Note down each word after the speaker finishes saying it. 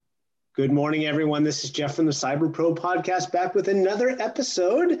Good morning, everyone. This is Jeff from the Cyber Pro podcast, back with another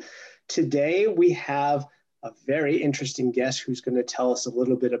episode. Today, we have a very interesting guest who's going to tell us a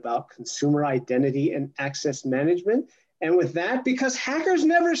little bit about consumer identity and access management. And with that, because hackers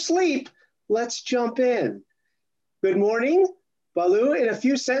never sleep, let's jump in. Good morning, Balu. In a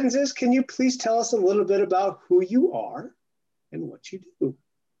few sentences, can you please tell us a little bit about who you are and what you do?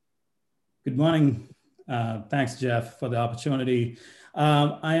 Good morning. Thanks, Jeff, for the opportunity.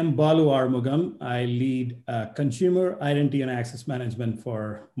 I am Balu Arumugam. I lead consumer identity and access management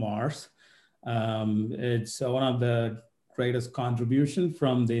for Mars. It's one of the greatest contribution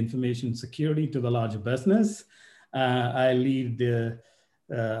from the information security to the larger business. I lead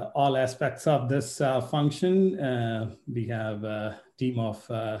all aspects of this function. We have a team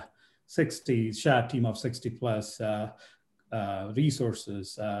of 60, shared team of 60 plus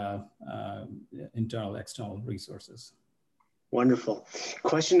resources, internal, external resources. Wonderful.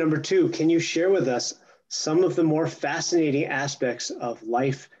 Question number 2, can you share with us some of the more fascinating aspects of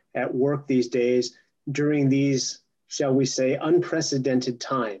life at work these days during these, shall we say, unprecedented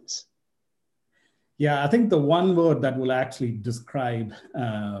times? Yeah, I think the one word that will actually describe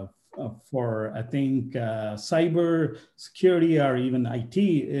for, I think, cyber security or even IT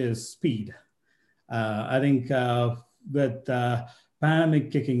is speed. I think with pandemic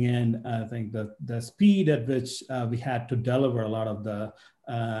kicking in, I think the speed at which we had to deliver a lot of the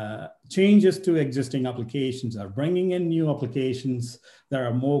changes to existing applications are bringing in new applications that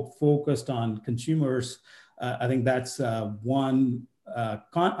are more focused on consumers. I think that's one,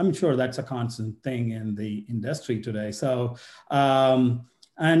 I'm sure that's a constant thing in the industry today. So,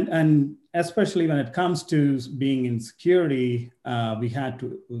 and especially when it comes to being in security, we had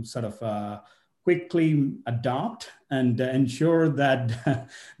to sort of quickly adopt and ensure that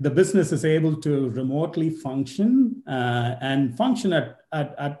the business is able to remotely function and function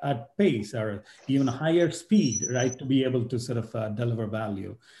at pace or even higher speed, right, to be able to sort of deliver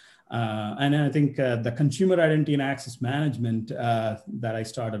value. And I think the consumer identity and access management that I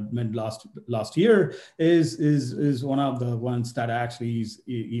started mid last year is one of the ones that actually is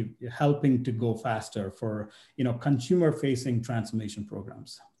helping to go faster for consumer facing transformation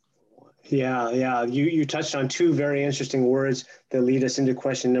programs. Yeah. You touched on 2 very interesting words that lead us into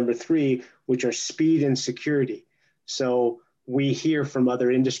question number 3, which are speed and security. So we hear from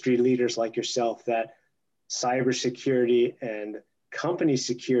other industry leaders like yourself that cybersecurity and company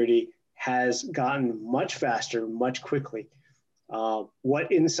security has gotten much faster, much quickly.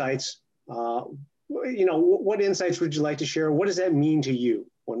 What insights, what insights would you like to share? What does that mean to you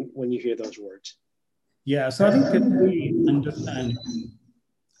when you hear those words? Yeah, so I think if we understand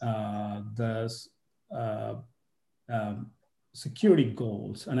the security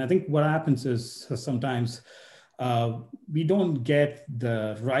goals. And I think what happens is sometimes we don't get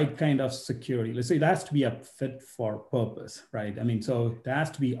the right kind of security. Let's say it has to be a fit for purpose, right? I mean, so it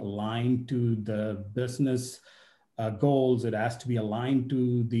has to be aligned to the business goals. It has to be aligned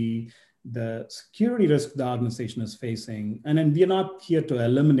to the security risk the organization is facing. And then we're not here to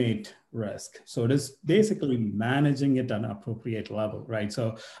eliminate risk. So it is basically managing it at an appropriate level, right?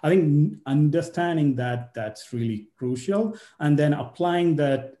 So I think understanding that that's really crucial, and then applying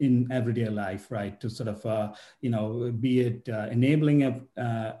that in everyday life, right? To sort of, be it enabling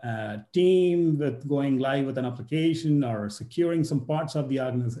a team with going live with an application or securing some parts of the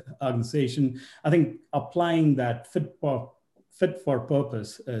organization. I think applying that fit for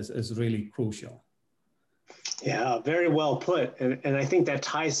purpose is really crucial. Yeah, very well put. And I think that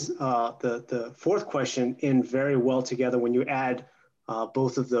ties the 4th question in very well together when you add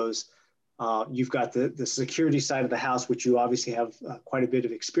both of those. You've got the security side of the house, which you obviously have quite a bit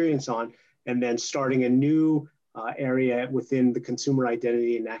of experience on, and then starting a new area within the consumer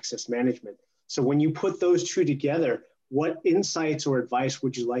identity and access management. So when you put those 2 together, what insights or advice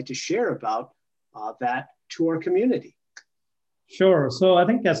would you like to share about that to our community? Sure. So I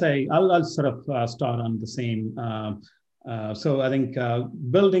think I'll sort of start on the same. So I think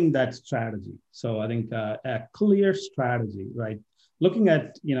building that strategy. So I think a clear strategy, right? Looking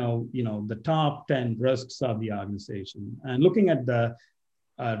at the top 10 risks of the organization and looking at the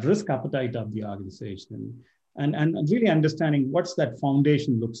risk appetite of the organization and really understanding what's that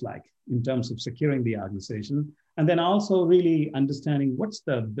foundation looks like in terms of securing the organization. And then also really understanding what's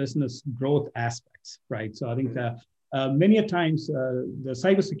the business growth aspects, right? So I think many a times the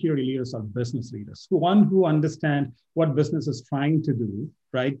cybersecurity leaders are business leaders, who understand what business is trying to do,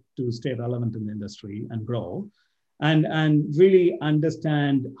 right, to stay relevant in the industry and grow, and really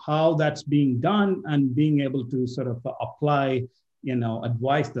understand how that's being done and being able to sort of apply,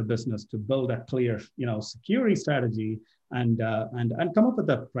 advise the business to build a clear, security strategy and come up with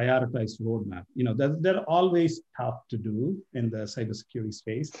a prioritized roadmap. They're always tough to do in the cybersecurity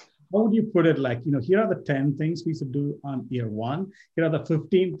space. How would you put it? Like, here are the 10 things we should do on year one. Here are the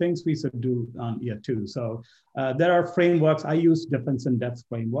 15 things we should do on year two. So there are frameworks. I use defense in depth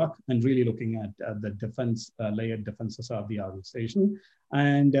framework and really looking at the defense layered defenses of the organization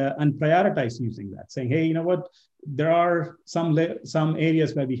and prioritize using that, saying, hey, you know what? There are some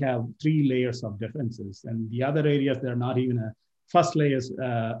areas where we have 3 layers of defenses, and the other areas they're not even a first layers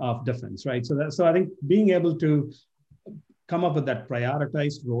of defense, right? So I think being able to come up with that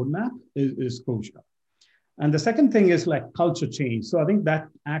prioritized roadmap is crucial. And the second thing is like culture change. So I think that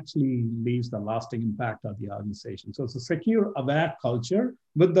actually leaves the lasting impact of the organization. So it's a secure, aware culture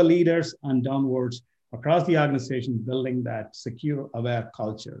with the leaders and downwards across the organization, building that secure, aware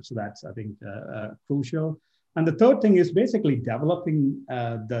culture. So that's, I think, crucial. And the third thing is basically developing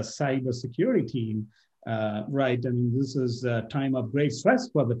the cybersecurity team, right? I mean, this is a time of great stress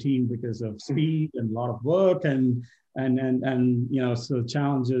for the team because of speed and a lot of work and so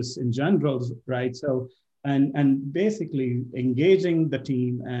challenges in general, right? So, and basically engaging the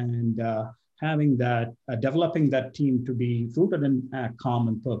team and having that, developing that team to be rooted in a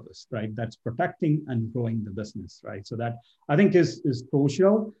common purpose, right? That's protecting and growing the business, right? So that I think is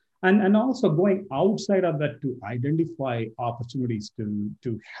crucial. And also going outside of that to identify opportunities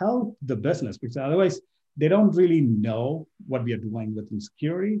to help the business, because otherwise they don't really know what we are doing within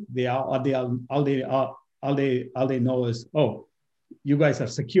security. All they know is, oh, you guys are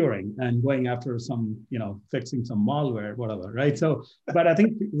securing and going after some, fixing some malware, whatever, right? So, but I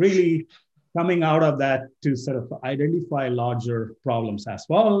think really coming out of that to sort of identify larger problems as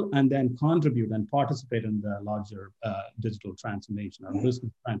well, and then contribute and participate in the larger digital transformation or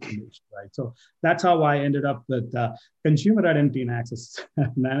business transformation, right? So that's how I ended up with consumer identity and access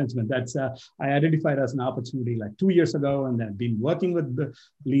management. That's I identified as an opportunity like 2 years ago, and then I've been working with the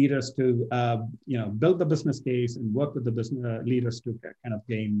leaders to build the business case and work with the business leaders to kind of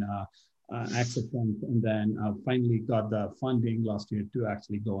gain access and then finally got the funding last year to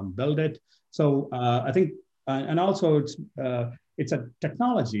actually go and build it. So I think, and also it's a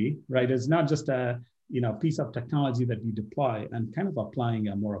technology, right? It's not just a piece of technology that we deploy and kind of applying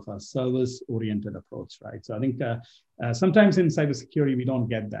a more of a service-oriented approach, right? So I think sometimes in cybersecurity we don't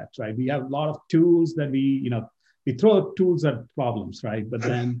get that, right? We have a lot of tools that we throw tools at problems, right? But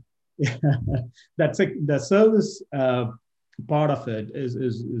then that's the service part of it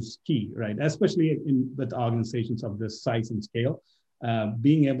is key, right? Especially with organizations of this size and scale,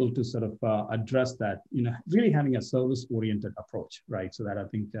 being able to sort of address that, really having a service-oriented approach, right? So that I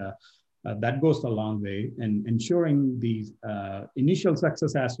think that goes a long way in ensuring the initial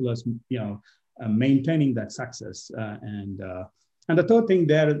success as well as maintaining that success. And the third thing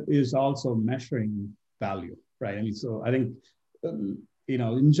there is also measuring value, right? I mean, so I think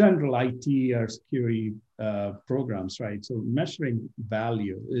in general, IT or security programs, right? So measuring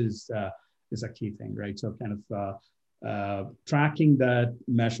value is a key thing, right? So kind of tracking that,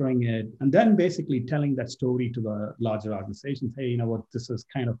 measuring it, and then basically telling that story to the larger organizations. Hey, this is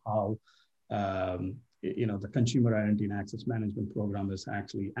kind of how the consumer identity and access management program is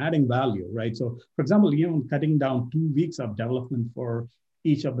actually adding value, right? So, for example, cutting down 2 weeks of development for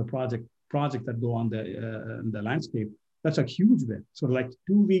each of the project that go on the landscape. That's a huge win. So like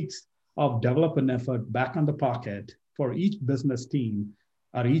 2 weeks of development effort back on the pocket for each business team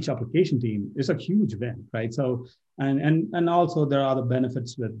or each application team is a huge win, right? So, and also there are other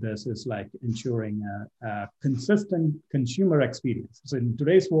benefits with this is like ensuring a consistent consumer experience. So in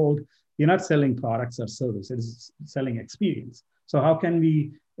today's world, you're not selling products or services, it's selling experience. So how can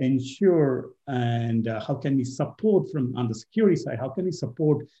we ensure and how can we support on the security side, how can we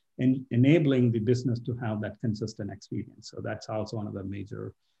support in enabling the business to have that consistent experience? So that's also one of the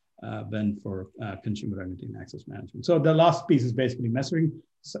major win for consumer identity and access management. So the last piece is basically measuring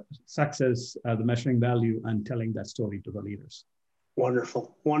success, the measuring value, and telling that story to the leaders.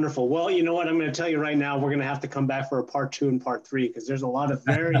 Wonderful, wonderful. Well, you know what? I'm going to tell you right now, we're going to have to come back for a part 2 and part 3 because there's a lot of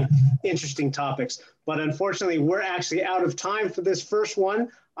very interesting topics. But unfortunately, we're actually out of time for this first one.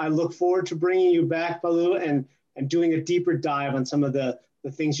 I look forward to bringing you back, Balu, and doing a deeper dive on some of the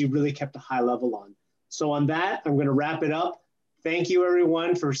things you really kept a high level on. So on that, I'm going to wrap it up. Thank you,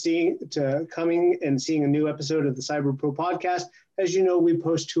 everyone, for coming and seeing a new episode of the Cyber Pro podcast. As you know, we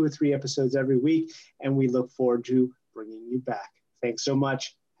post 2 or 3 episodes every week, and we look forward to bringing you back. Thanks so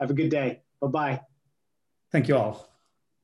much. Have a good day. Bye-bye. Thank you all.